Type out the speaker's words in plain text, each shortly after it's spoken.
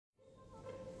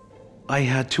I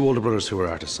had two older brothers who were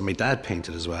artists, and my dad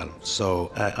painted as well.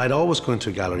 So I'd always go into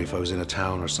a gallery if I was in a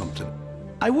town or something.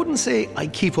 I wouldn't say I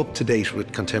keep up to date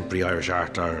with contemporary Irish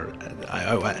art, or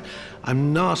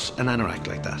I'm not an anorak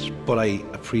like that, but I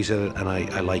appreciate it and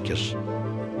I like it.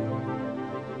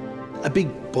 A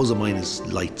big buzz of mine is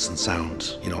lights and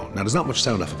sound, you know. Now, there's not much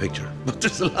sound off a picture, but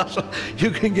there's a lot you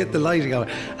can get the lighting of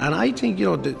it. And I think, you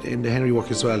know, in the Henry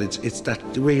work as well, it's that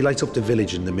the way he lights up the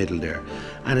village in the middle there.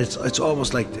 And it's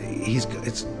almost like do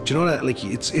you know that, like,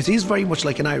 it is very much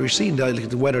like an Irish scene, like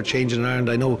the weather changing in Ireland.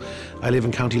 I know I live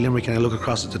in County Limerick and I look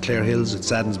across at the Clare Hills. It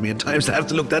saddens me at times to have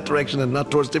to look that direction and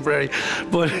not towards Tipperary.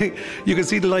 But you can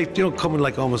see the light, you know, coming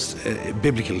like almost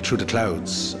biblical through the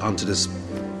clouds onto this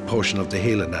portion of the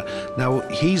hill and that. Now,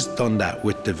 he's done that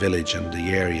with the village and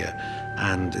the area,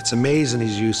 and it's amazing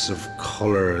his use of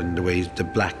colour and the way the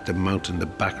black, the mountain, the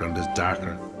background is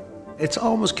darker. It's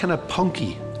almost kind of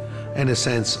punky in a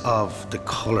sense of the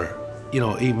colour, you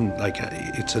know, even like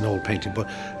it's an old painting, but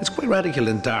it's quite radical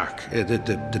and dark.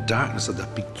 The darkness of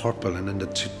that big purple, and then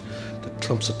the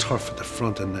clumps of turf at the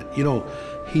front, and you know,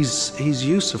 his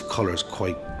use of colour is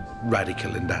quite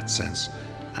radical in that sense.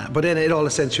 But then it all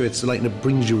accentuates the light and it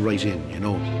brings you right in, you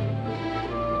know.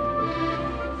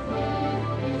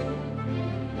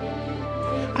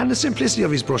 And the simplicity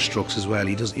of his brush strokes as well.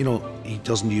 He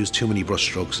doesn't use too many brush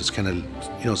strokes. It's kind of,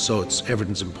 you know, so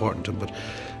everything's important to him. But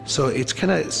so it's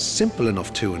kind of simple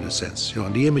enough too, in a sense, you know.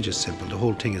 And the image is simple. The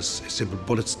whole thing is simple,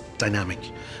 but it's dynamic.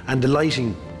 And the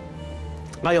lighting,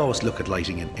 I always look at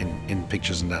lighting in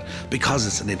pictures and that because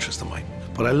it's an interest of mine.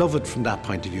 But I love it from that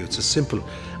point of view. It's a simple,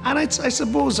 and I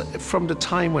suppose from the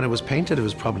time when it was painted, it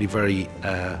was probably very,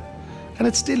 and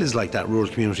it still is like that, rural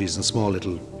communities and small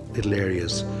little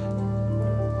areas.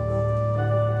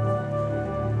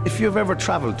 If you've ever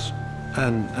travelled,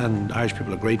 and Irish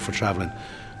people are great for travelling,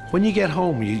 when you get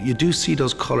home, you do see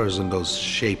those colours and those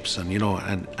shapes, and you know,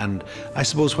 and I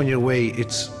suppose when you're away,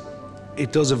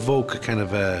 it does evoke a kind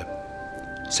of a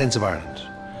sense of Ireland.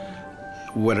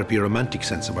 Whether it be a romantic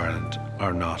sense of Ireland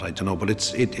or not, I don't know, but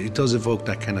it does evoke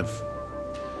that kind of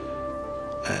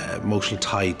emotional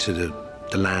tie to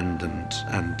the land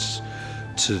and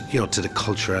to, you know, to the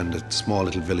culture and the small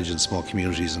little village and small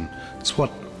communities, and it's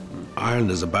what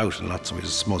Ireland is about in lots of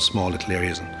ways, small little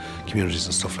areas and communities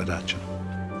and stuff like that, you know.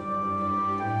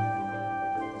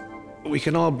 We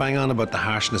can all bang on about the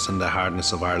harshness and the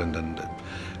hardness of Ireland and the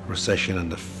recession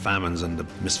and the famines and the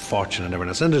misfortune and everything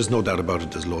else, and there's no doubt about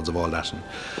it, there's loads of all that, and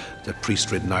the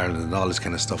priest-ridden Ireland and all this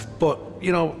kind of stuff. But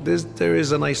you know, there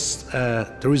is a nice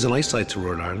side to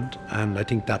rural Ireland, and I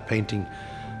think that painting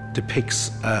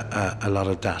depicts a lot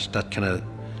of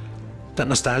that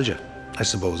nostalgia, I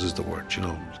suppose is the word, you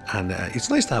know. And it's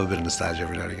nice to have a bit of nostalgia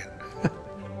every now and again.